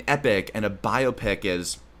an epic and a biopic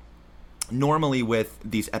is, normally with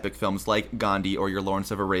these epic films like Gandhi or your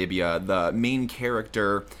Lawrence of Arabia, the main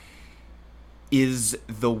character is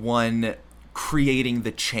the one creating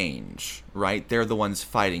the change, right? They're the ones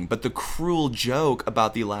fighting. But the cruel joke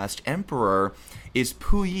about The Last Emperor is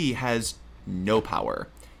Puyi has no power.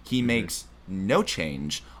 He makes no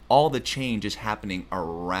change. All the change is happening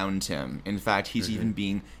around him. In fact, he's even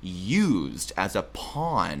being used as a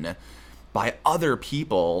pawn by other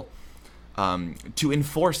people to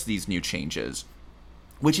enforce these new changes,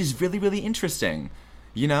 which is really, really interesting.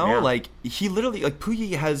 You know, like, he literally, like,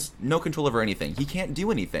 Puyi has no control over anything. He can't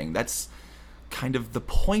do anything. That's kind of the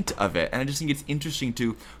point of it. And I just think it's interesting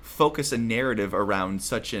to focus a narrative around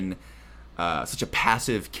such a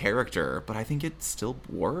passive character, but I think it still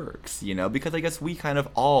works, you know, because I guess we kind of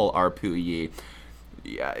all are Puyi,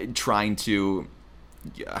 trying to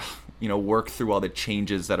work through all the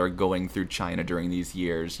changes that are going through China during these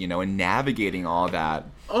years, you know, and navigating all that.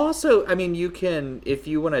 Also, I mean, you can, if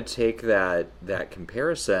you want to take that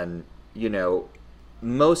comparison, you know,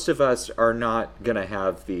 most of us are not going to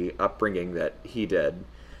have the upbringing that he did.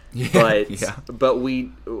 But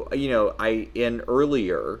we, you know, in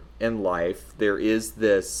earlier in life, there is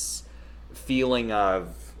this feeling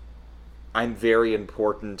of, I'm very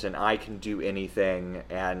important and I can do anything,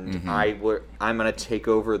 and I'm going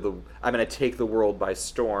to take the world by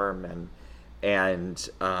storm and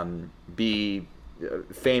be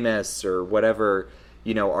famous, or whatever,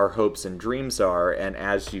 you know, our hopes and dreams are. And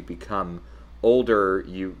as you become older,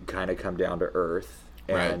 you kind of come down to earth.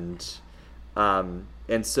 Right.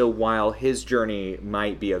 And so while his journey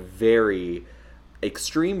might be a very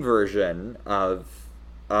extreme version of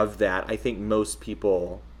that, I think most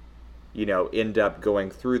people, you know, end up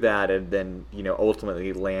going through that and then, you know,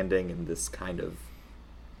 ultimately landing in this kind of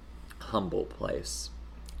humble place.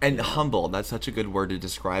 And humble, that's such a good word to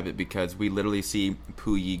describe it, because we literally see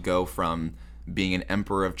Puyi go from being an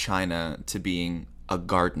emperor of China to being a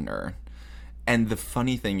gardener. And the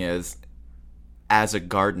funny thing is, as a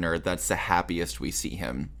gardener, that's the happiest we see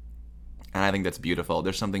him. And I think that's beautiful.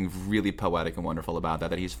 There's something really poetic and wonderful about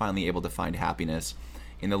that he's finally able to find happiness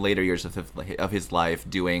in the later years of his life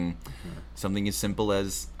doing something as simple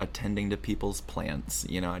as attending to people's plants.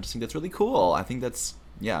 You know, I just think that's really cool. I think that's,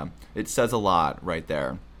 it says a lot right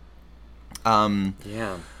there.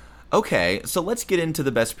 Okay, so let's get into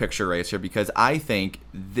the Best Picture race here, because I think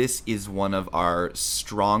this is one of our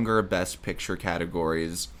stronger Best Picture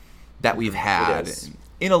categories that we've had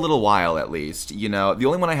in a little while, at least. You know, the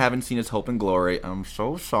only one I haven't seen is Hope and Glory. I'm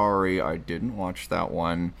so sorry I didn't watch that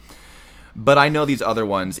one. But I know these other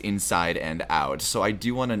ones inside and out, so I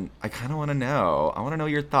kind of want to know. I want to know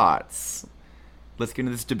your thoughts. Let's get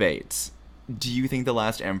into this debate. Do you think The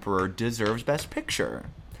Last Emperor deserves Best Picture?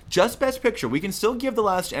 Just Best Picture. We can still give The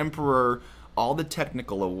Last Emperor all the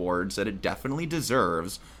technical awards that it definitely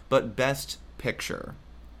deserves, but Best Picture.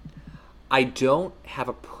 I don't have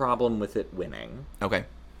a problem with it winning. Okay.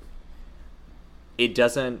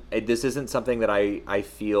 This isn't something that I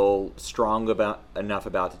feel strong enough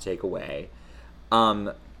about to take away.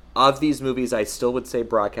 Of these movies, I still would say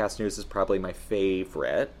Broadcast News is probably my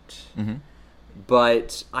favorite. Mm-hmm.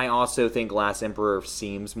 But I also think Last Emperor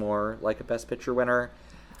seems more like a Best Picture winner.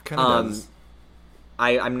 Kind of does.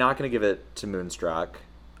 I'm not going to give it to Moonstruck.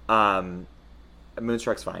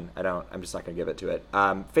 Moonstruck's fine. I'm just not going to give it to it.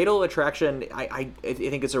 Fatal Attraction, I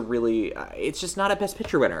think it's a really... it's just not a Best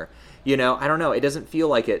Picture winner. I don't know. It doesn't feel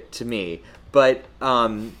like it to me. But,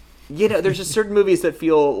 there's just certain movies that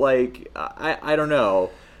feel like... I don't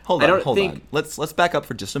know. Hold on. Let's back up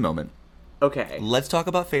for just a moment. Okay. Let's talk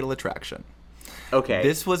about Fatal Attraction. Okay.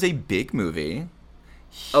 This was a big movie.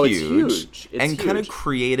 Huge, it's huge. And kind of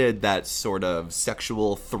created that sort of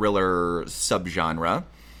sexual thriller subgenre.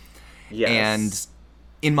 Yes. And,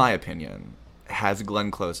 in my opinion, has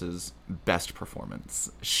Glenn Close's best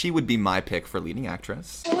performance. She would be my pick for leading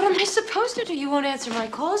actress. What am I supposed to do? You won't answer my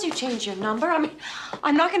calls. You changed your number. I mean,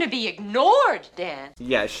 I'm not going to be ignored, Dan.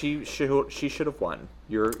 Yeah, she should have won.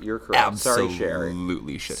 You're correct. Absolutely Sorry,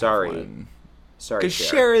 Cher. should Sorry. have won. Sorry, Because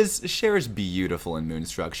Cher. Cher is beautiful in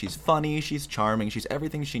Moonstruck. She's funny, she's charming, she's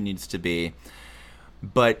everything she needs to be.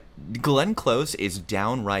 But Glenn Close is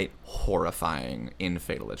downright horrifying in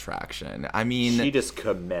Fatal Attraction. I mean... She just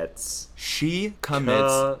commits. She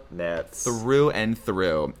commits through and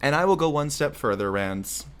through. And I will go one step further,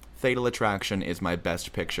 Rance. Fatal Attraction is my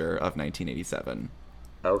best picture of 1987.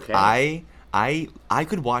 Okay. I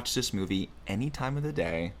could watch this movie any time of the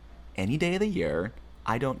day, any day of the year.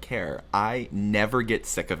 I don't care. I never get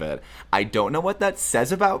sick of it. I don't know what that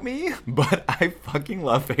says about me, but I fucking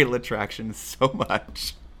love Fatal Attraction so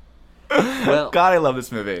much. Well, God, I love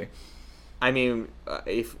this movie. I mean,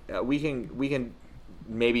 if we can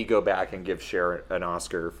maybe go back and give Cher an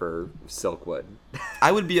Oscar for Silkwood.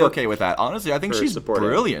 I would be okay with that. Honestly, I think she's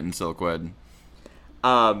brilliant in Silkwood.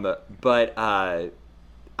 But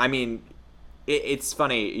I mean, it's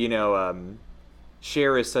funny,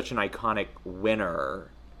 Cher is such an iconic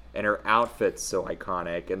winner, and her outfit's so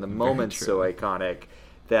iconic, and the moment's so iconic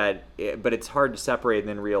but it's hard to separate and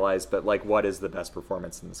then realize, but like, what is the best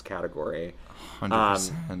performance in this category?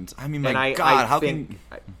 100%. I mean, my God, how can...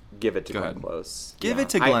 Give it to Glenn Close. Give it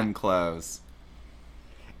to Glenn Close.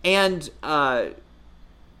 And, what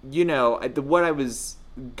I was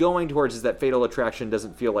going towards is that Fatal Attraction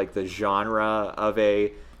doesn't feel like the genre of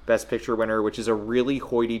a Best Picture winner, which is a really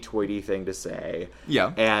hoity-toity thing to say.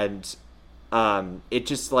 Yeah. And it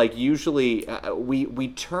just, like, usually we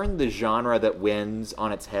turn the genre that wins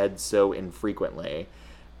on its head so infrequently.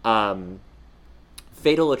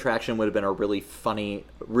 Fatal Attraction would have been a really fun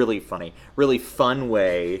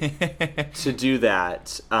way to do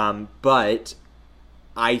that. But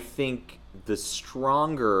I think the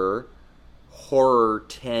stronger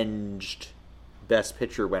horror-tinged Best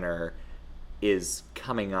Picture winner is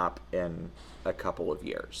coming up in a couple of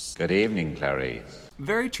years. Good evening, Clarice.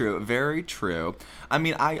 Very true, very true. I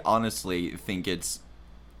mean, I honestly think it's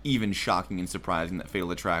even shocking and surprising that Fatal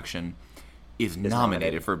Attraction is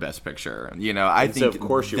nominated for Best Picture. I think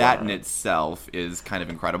that in itself is kind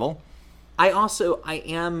of incredible. I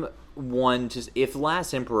am one to... If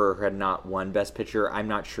Last Emperor had not won Best Picture, I'm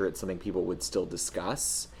not sure it's something people would still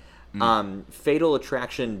discuss. Fatal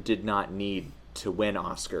Attraction did not need to win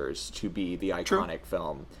Oscars to be the iconic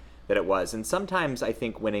film that it was. And sometimes I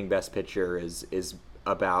think winning Best Picture is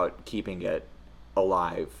about keeping it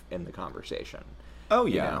alive in the conversation. Oh,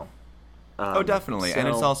 yeah. Definitely. So, and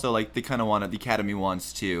it's also like the Academy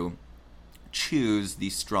wants to choose the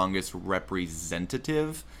strongest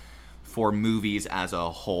representative for movies as a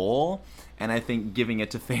whole. And I think giving it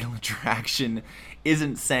to Fatal Attraction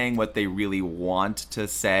isn't saying what they really want to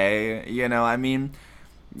say. I mean,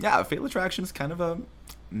 yeah, Fatal Attraction is kind of a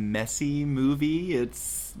messy movie.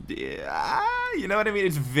 It's, you know what I mean?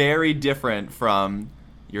 It's very different from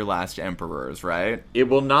your Last Emperors, right? It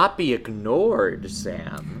will not be ignored,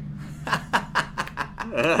 Sam.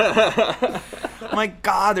 My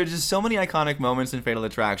God, there's just so many iconic moments in Fatal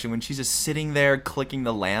Attraction when she's just sitting there clicking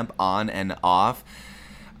the lamp on and off.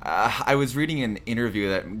 I was reading an interview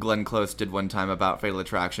that Glenn Close did one time about Fatal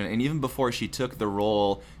Attraction, and even before she took the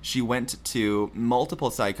role, she went to multiple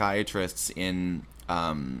psychiatrists in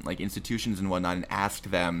like institutions and whatnot and asked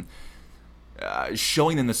them,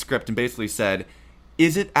 showing them the script and basically said,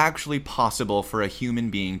 is it actually possible for a human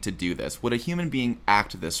being to do this? Would a human being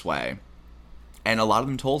act this way? And a lot of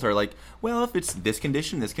them told her, like, well, if it's this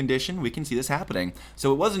condition, we can see this happening.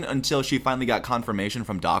 So it wasn't until she finally got confirmation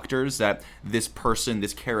from doctors that this person,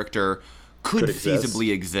 this character, could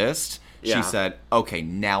feasibly exist. Yeah. She said, okay,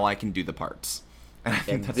 now I can do the parts. And I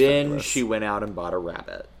think that's then fabulous. she went out and bought a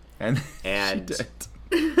rabbit. And she did.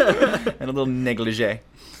 And a little negligee.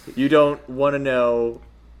 You don't want to know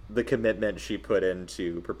the commitment she put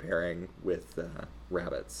into preparing with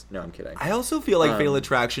rabbits. No, I'm kidding. I also feel like Fatal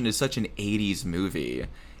Attraction is such an 80s movie.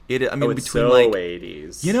 It's between so like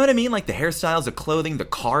 80s. You know what I mean? Like the hairstyles, the clothing, the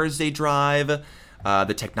cars they drive,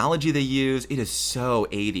 the technology they use. It is so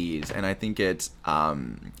 80s, and I think it's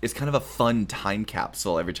kind of a fun time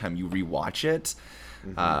capsule every time you rewatch it,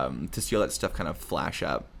 to see all that stuff kind of flash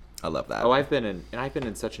up. I love that. Oh, I've been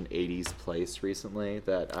in such an 80s place recently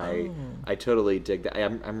that I totally dig that.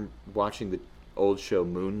 I'm watching the old show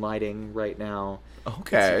Moonlighting right now.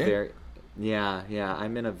 Okay. Yeah.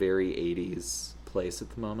 I'm in a very 80s place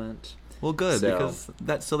at the moment. Well, good, because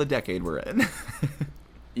that's still the decade we're in.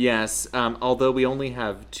 Yes, although we only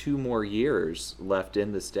have 2 more years left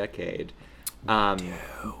in this decade. But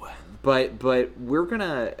we're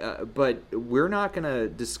not gonna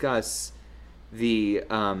discuss the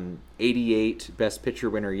 88 Best Picture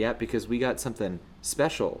winner yet, because we got something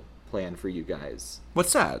special planned for you guys.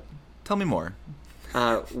 What's that? Tell me more.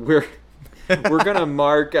 We're gonna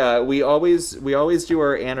mark. We always do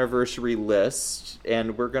our anniversary list,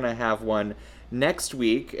 and we're gonna have one next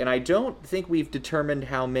week. And I don't think we've determined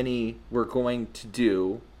how many we're going to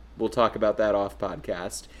do. We'll talk about that off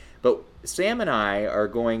podcast. But Sam and I are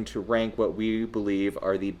going to rank what we believe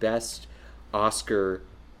are the best Oscar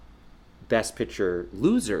Best Picture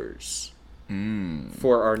losers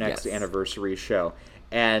for our next anniversary show.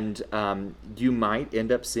 And you might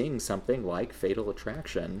end up seeing something like Fatal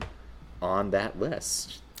Attraction on that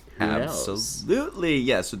list. Who knows? Absolutely,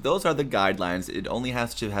 yes. So those are the guidelines. It only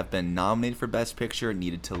has to have been nominated for Best Picture,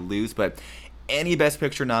 needed to lose, but any Best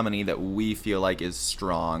Picture nominee that we feel like is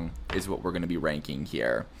strong is what we're going to be ranking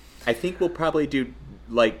here. I think we'll probably do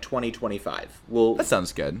like 2025. That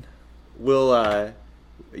sounds good.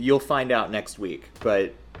 You'll find out next week,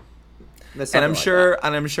 but I'm sure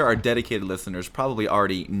our dedicated listeners probably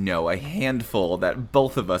already know a handful that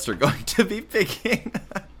both of us are going to be picking.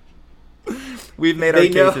 We've made our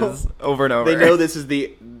cases over and over. They know this is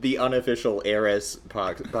the unofficial Heiress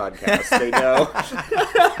podcast. They know.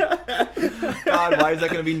 God, why is that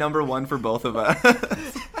going to be number 1 for both of us?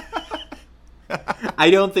 I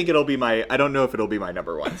don't know if it'll be my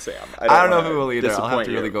number 1, Sam. I don't know if it will either. I'll have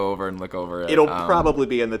to really go over and look over it. It'll probably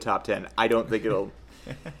be in the top 10. I don't think it'll.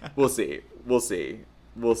 We'll see.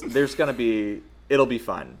 There's gonna be. It'll be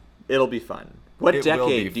fun. What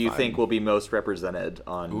decade do you think will be most represented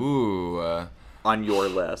on your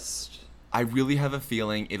list? I really have a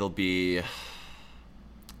feeling it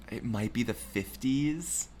might be the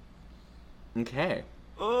 50s. Okay.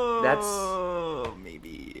 That's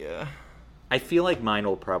maybe. I feel like mine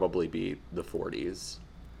will probably be the 40s.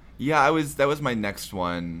 Yeah, that was my next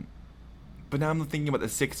one. But now I'm thinking about the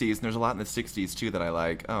 60s, and there's a lot in the 60s too that I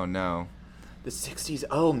like. Oh no. The 60s,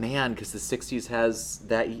 oh man, because the 60s has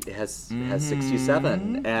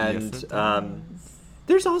 67, and yes,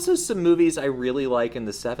 there's also some movies I really like in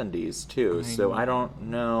the 70s too. So I don't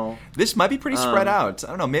know. This might be pretty spread out. I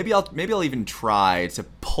don't know. Maybe I'll even try to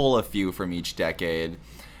pull a few from each decade,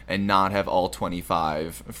 and not have all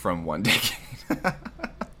 25 from one decade.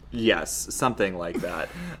 Yes, something like that.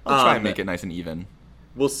 I'll try and make it nice and even.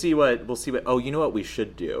 We'll see what. Oh, you know what we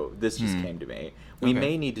should do? This just came to me. We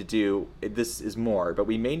may need to do. This is more, but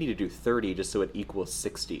we may need to do 30 just so it equals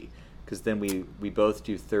 60. Because then we both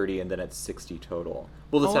do 30 and then it's 60 total.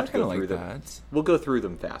 We'll just have to go through them. We'll go through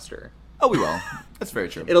them faster. Oh, we will. That's very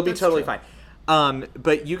true. It'll be totally fine.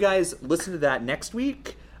 But you guys listen to that next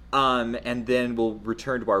week, and then we'll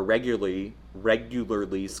return to our regularly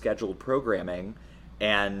scheduled programming,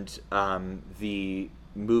 and the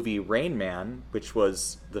movie Rain Man, which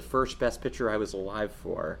was the first Best Picture I was alive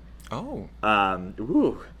for. Oh.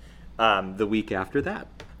 The week after that.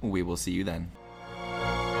 We will see you then.